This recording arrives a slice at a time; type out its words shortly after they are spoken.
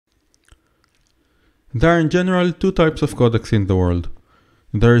There are in general two types of codecs in the world.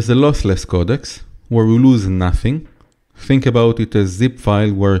 There is a lossless codecs, where we lose nothing. Think about it as zip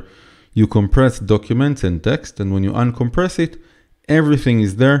file where you compress documents and text, and when you uncompress it, everything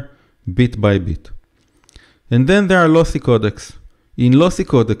is there bit by bit. And then there are lossy codecs. In lossy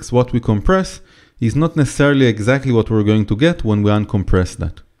codecs, what we compress is not necessarily exactly what we're going to get when we uncompress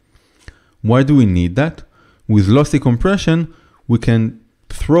that. Why do we need that? With lossy compression, we can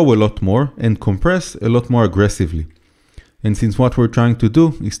throw a lot more and compress a lot more aggressively. And since what we're trying to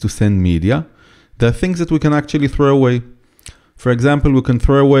do is to send media, there are things that we can actually throw away. For example, we can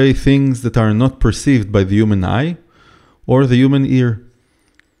throw away things that are not perceived by the human eye or the human ear.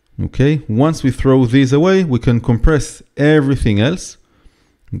 Okay, once we throw these away, we can compress everything else.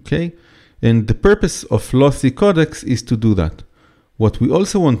 Okay, and the purpose of lossy codecs is to do that. What we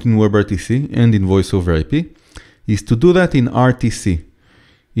also want in WebRTC and in Voice over IP is to do that in RTC,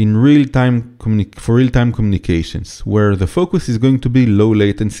 in for real-time communications, where the focus is going to be low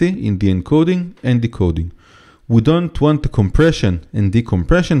latency in the encoding and decoding. We don't want the compression and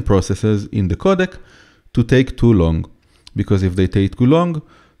decompression processes in the codec to take too long, because if they take too long,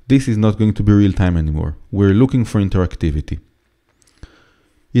 this is not going to be real-time anymore. We're looking for interactivity.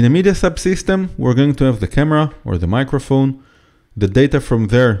 In a media subsystem, we're going to have the camera or the microphone. The data from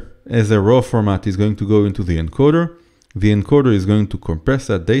there as a raw format is going to go into the encoder. The encoder is going to compress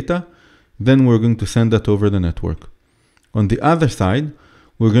that data. Then we're going to send that over the network. On the other side,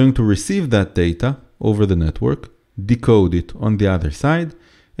 we're going to receive that data over the network, decode it on the other side,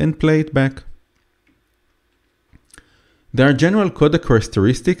 and play it back. There are general codec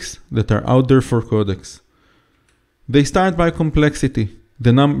characteristics that are out there for codecs. They start by complexity,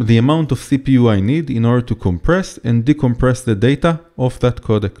 the amount of CPU I need in order to compress and decompress the data of that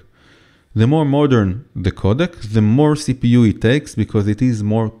codec. The more modern the codec, the more CPU it takes because it is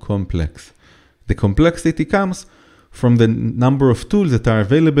more complex. The complexity comes from the number of tools that are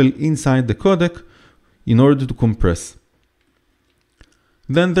available inside the codec in order to compress.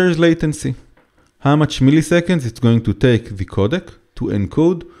 Then there's latency. How much milliseconds it's going to take the codec to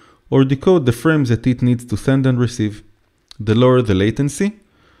encode or decode the frames that it needs to send and receive. The lower the latency,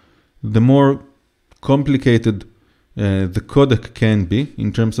 the more complicated the codec can be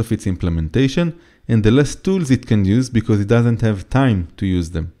in terms of its implementation, and the less tools it can use because it doesn't have time to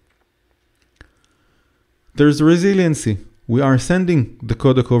use them. There's resiliency. We are sending the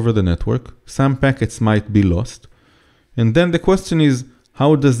codec over the network. Some packets might be lost. And then the question is,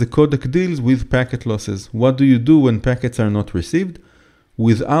 how does the codec deal with packet losses? What do you do when packets are not received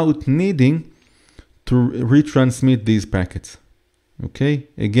without needing to retransmit these packets? Okay,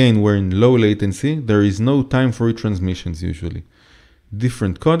 again, we're in low latency. There is no time for retransmissions usually.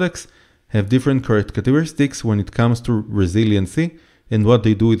 Different codecs have different characteristics when it comes to resiliency and what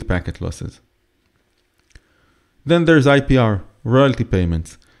they do with packet losses. Then there's IPR, royalty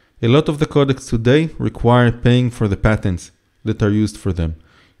payments. A lot of the codecs today require paying for the patents that are used for them.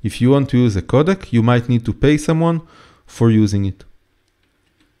 If you want to use a codec, you might need to pay someone for using it.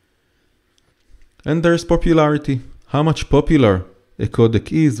 And there's popularity. How much popular a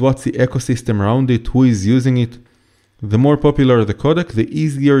codec is, what's the ecosystem around it, who is using it. The more popular the codec, the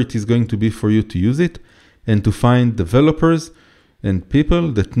easier it is going to be for you to use it and to find developers and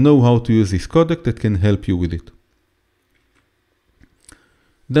people that know how to use this codec that can help you with it.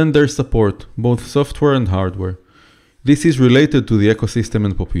 Then there's support, both software and hardware. This is related to the ecosystem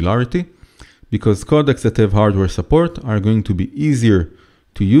and popularity because codecs that have hardware support are going to be easier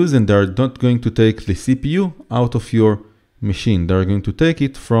to use and they are not going to take the CPU out of your machine. They are going to take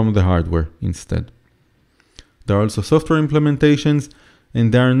it from the hardware instead. There are also software implementations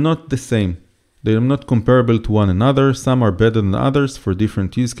and they are not the same. They are not comparable to one another. Some are better than others for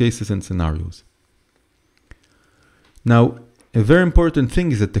different use cases and scenarios. Now, a very important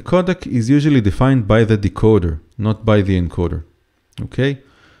thing is that the codec is usually defined by the decoder, not by the encoder. Okay?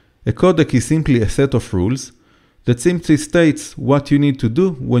 A codec is simply a set of rules that simply states what you need to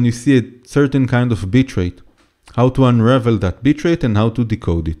do when you see a certain kind of bitrate, how to unravel that bitrate and how to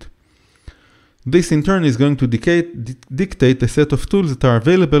decode it. This in turn is going to dictate a set of tools that are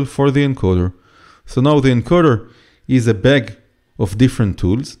available for the encoder. So now the encoder is a bag of different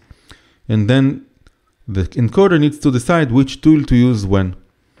tools, and then the encoder needs to decide which tool to use when.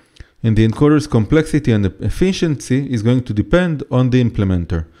 And the encoder's complexity and efficiency is going to depend on the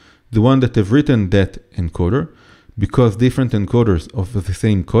implementer, the one that have written that encoder, because different encoders of the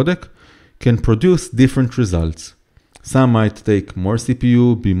same codec can produce different results. Some might take more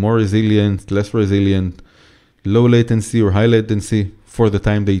CPU, be more resilient, less resilient, low latency or high latency for the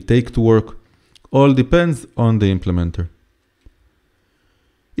time they take to work. All depends on the implementer.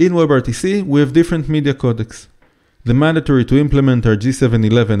 In WebRTC, we have different media codecs. The mandatory to implement are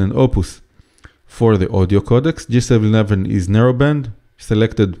G711 and Opus for the audio codecs. G711 is narrowband,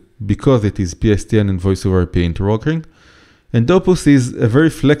 selected because it is PSTN and voice over IP interlocking. And Opus is a very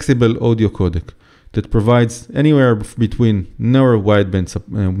flexible audio codec that provides anywhere between narrow to wideband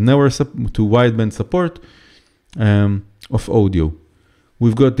support of audio.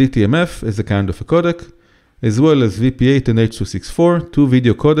 We've got DTMF as a kind of a codec, as well as VP8 and H.264, two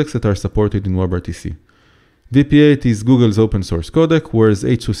video codecs that are supported in WebRTC. VP8 is Google's open source codec, whereas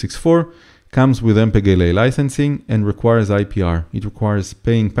H.264 comes with MPEG-LA licensing and requires IPR. It requires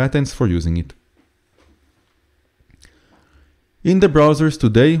paying patents for using it. In the browsers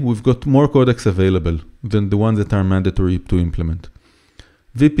today, we've got more codecs available than the ones that are mandatory to implement.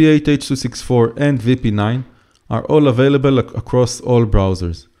 VP8, H.264, and VP9 are all available across all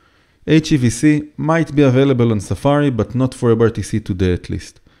browsers. HEVC might be available on Safari, but not for WebRTC today at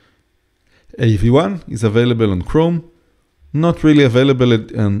least. AV1 is available on Chrome, not really available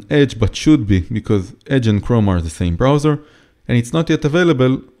on Edge, but should be, because Edge and Chrome are the same browser, and it's not yet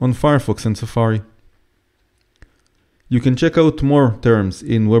available on Firefox and Safari. You can check out more terms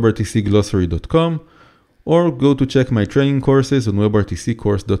in WebRTCglossary.com or go to check my training courses on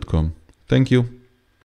WebRTCcourse.com. Thank you.